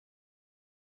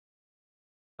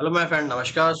Hello my friend,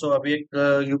 नमस्कार। सो अभी एक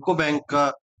यूको बैंक का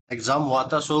एग्जाम हुआ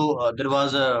था। So there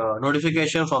was a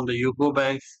notification from the UCO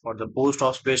bank for the post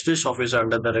of specialist officer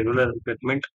under the regular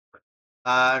recruitment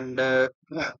and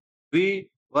we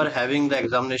were having the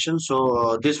examination. So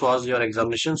this was your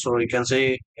examination, so you can say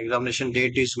examination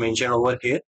date is mentioned over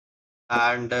here.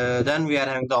 And then we are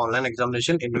having the online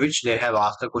examination in which they have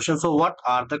asked the question. So what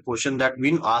are the questions that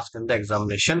been asked in the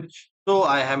examination? So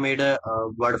I have made a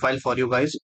word file for you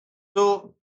guys. So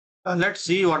let's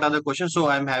see what are the questions. So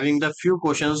I'm having the few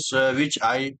questions which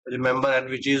I remember and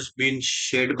which is being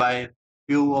shared by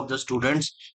few of the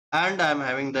students, and I'm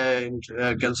having the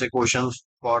can say questions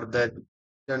for the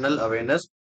general awareness.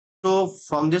 So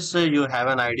from this you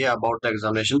have an idea about the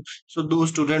examination. So those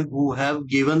students who have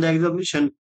given the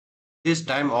examination this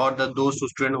time, or those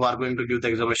students who are going to give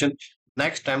the examination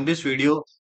next time, this video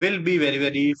will be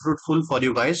very fruitful for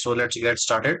you guys. So let's get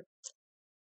started.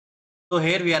 So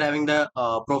here we are having the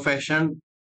profession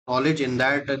knowledge. In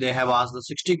that they have asked the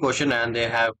 60 question and they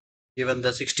have given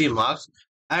the 60 marks,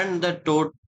 and the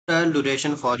total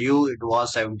duration for you it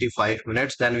was 75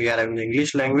 minutes. Then we are having the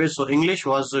English language. So English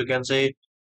was, you can say,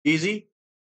 easy.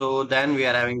 So then we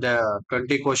are having the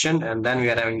 20 question, and then we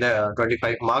are having the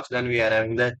 25 marks. Then we are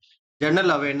having the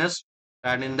general awareness,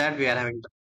 and in that we are having the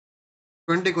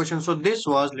 20 questions. So this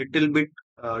was little bit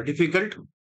difficult,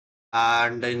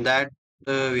 and in that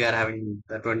we are having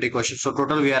the 20 questions. So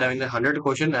total we are having the 100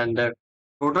 question, and the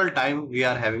total time we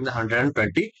are having the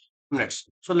 120 minutes.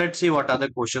 So let's see what are the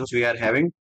questions we are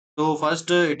having. So first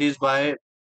it is by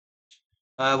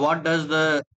what does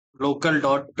the local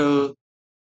dot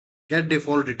get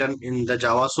default written in the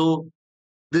Java. So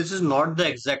this is not the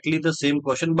exactly the same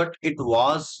question, but it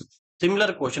was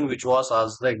similar question which was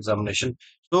asked the examination.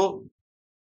 So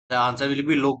the answer will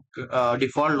be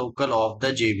default local of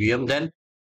the JVM. Then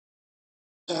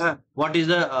what is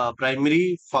the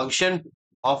primary function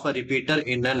of a repeater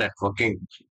in a networking?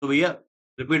 So भैया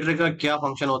repeater का क्या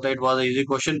function होता है? It was an easy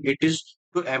question. It is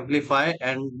to amplify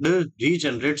and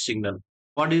regenerate signal.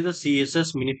 What is the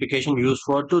CSS minification used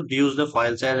for? To reduce the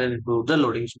file size and improve the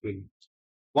loading speed.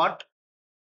 What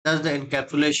does the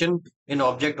encapsulation in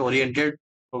object-oriented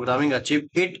programming achieve?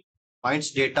 It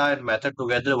binds data and method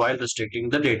together while restricting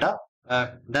the data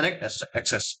direct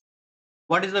access.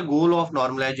 What is the goal of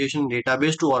normalization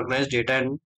database? To organize data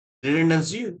and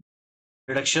redundancy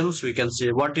reductions? We can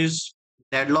say what is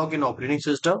deadlock in operating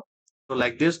system. So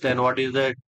like this, then what is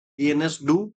the DNS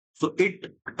do? So it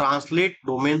translate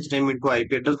domains name into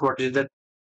IP address. What is the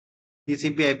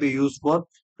TCP IP used for?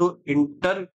 To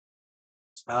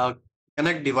uh,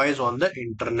 connect device on the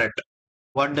internet.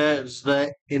 What is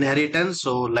the inheritance?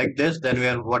 So like this, then we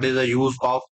are what is the use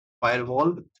of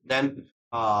firewall, then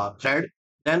thread,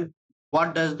 then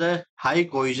what does the high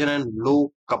cohesion and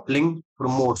low coupling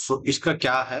promote? So iska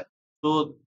kya hai?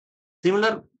 So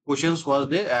similar questions was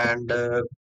there, and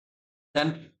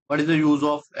then what is the use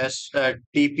of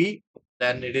TP?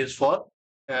 Then it is for,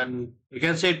 and you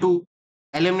can say, to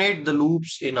eliminate the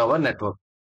loops in our network.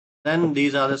 Then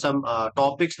these are some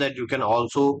topics that you can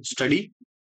also study.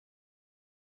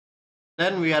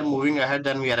 Then we are moving ahead.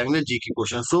 Then we are having the GK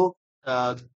questions. So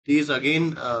these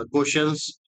again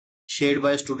questions shared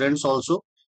by students also.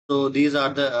 So these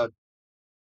are the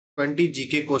 20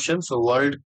 GK questions. So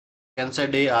World Cancer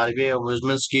Day, RBI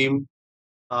Amusement Scheme,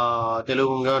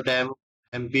 Telangana Dam,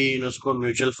 MP UNESCO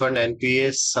Mutual Fund,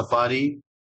 NPS, Safari,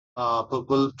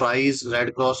 Purple Prize,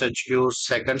 Red Cross HQ,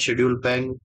 Second Schedule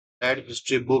Bank, Red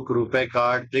History Book, Rupee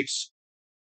Card, BRICS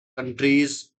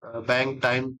countries, bank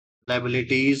time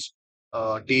liabilities,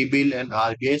 T-bill and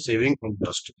RBI saving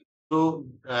interest. So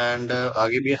and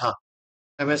आगे भी हाँ,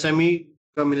 MSME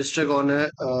का minister कौन है?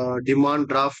 Demand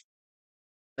draft,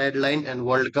 deadline and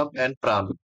World Cup and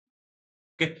Pram.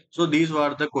 Okay, so these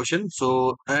were the questions.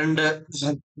 So and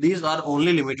these are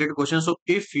only limited questions. So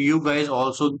if you guys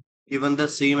also given the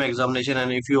same examination,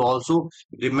 and if you also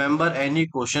remember any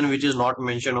question which is not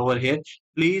mentioned over here,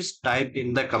 please type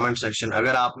in the comment section.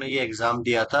 अगर आपने ये exam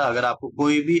दिया था, अगर आपको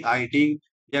कोई भी IT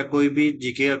या कोई भी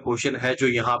जीके का क्वेश्चन है जो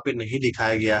यहाँ पे नहीं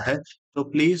दिखाया गया है, तो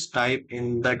please type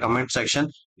in the comment section.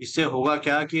 इससे होगा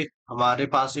क्या कि हमारे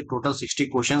पास ये टोटल 60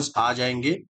 क्वेश्चंस आ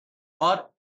जाएंगे,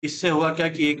 और इससे होगा क्या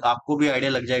कि एक आपको भी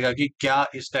आइडिया लग जाएगा कि क्या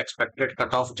इसका एक्सपेक्टेड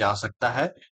कट ऑफ जा सकता है,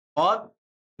 और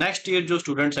नेक्स्ट ईयर जो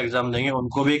स्टूडेंट्स एग्जाम देंगे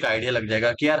उनको भी एक आइडिया लग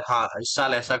जाएगा कि यार हाँ, इस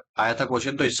साल ऐसा आया था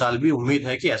क्वेश्चन, तो इस साल भी उम्मीद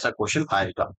है कि ऐसा क्वेश्चन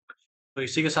आएगा. तो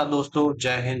इसी के साथ दोस्तों,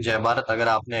 जय हिंद जय भारत. अगर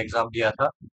आपने एग्जाम दिया था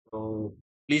तो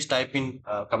please type in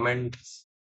comment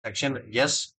section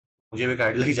yes. मुझे भी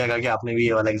आइडिया लग जाएगा कि आपने भी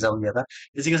ये वाला एग्जाम दिया था.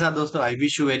 इसी के साथ दोस्तों, I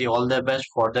wish you very all the best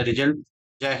for the result.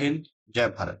 जय हिंद जय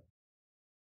भारत.